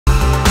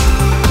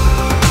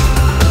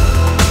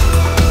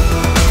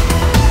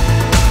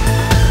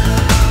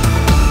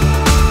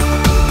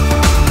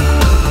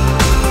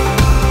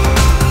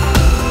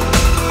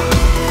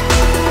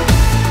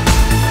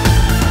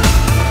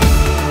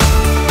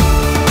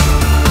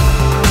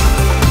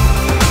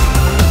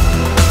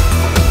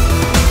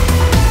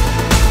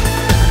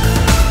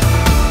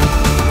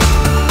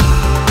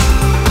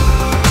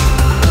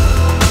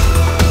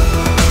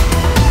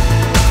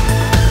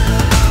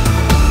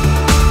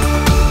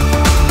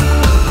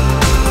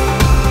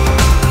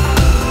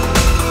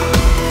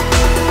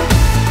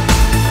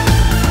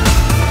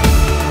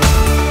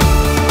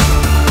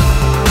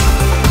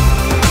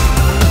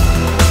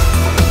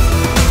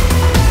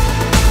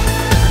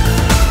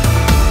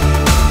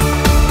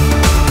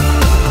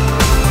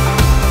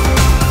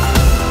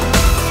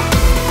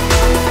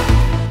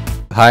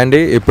Hi అండి,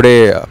 ఇప్పుడే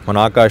మన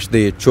Akash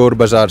the Chor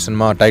Bazar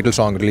cinema title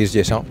song release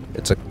చేసాం.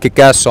 It's a kick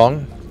as song.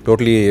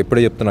 Totally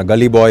ఎప్పుడే చెప్తున్నా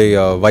గలీ బాయ్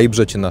వైబ్స్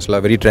వచ్చింది. అసలు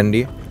very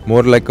trendy,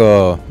 more like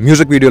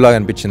music video లాగా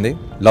అనిపించింది.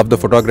 Love the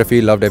photography,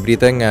 loved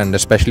everything, and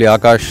especially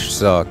Akash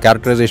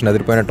characterisation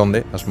అదిరిపోయినట్టు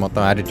ఉంది. అసలు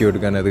మొత్తం యాటిట్యూడ్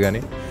కానీ అది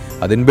కానీ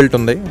అది ఇన్బిల్ట్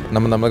ఉంది.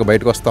 నమ్మగా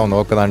బయటకు వస్తూ ఉంది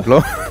ఒక్క దాంట్లో.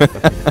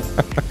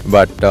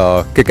 But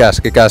kick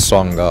as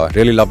song,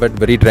 really love it.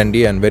 Very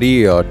trendy and very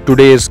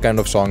today's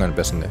kind of song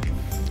అనిపిస్తుంది.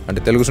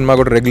 అంటే తెలుగు సినిమా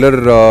కూడా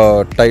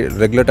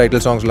రెగ్యులర్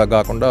టైటిల్ సాంగ్స్ లాగా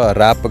కాకుండా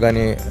ర్యాప్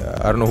కానీ,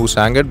 I don't know who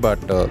song it,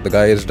 but the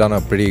guy has done a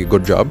pretty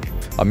good job.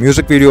 ఆ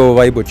music video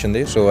vibe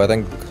వచ్చింది. So I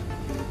think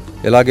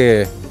ఇలాగే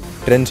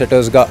trend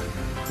సెటర్స్గా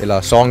ఇలా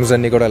సాంగ్స్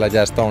అన్నీ కూడా ఇలా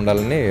చేస్తూ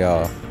ఉండాలని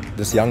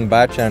this young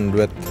batch and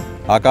with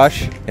Akash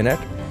in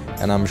it,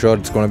 and I'm sure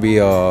it's gonna be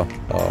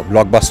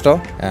block buster.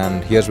 And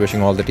here's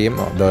wishing all the team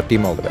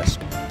all the best.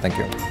 Thank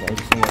you.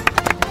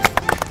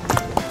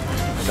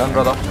 Done,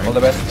 brother. All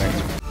the best.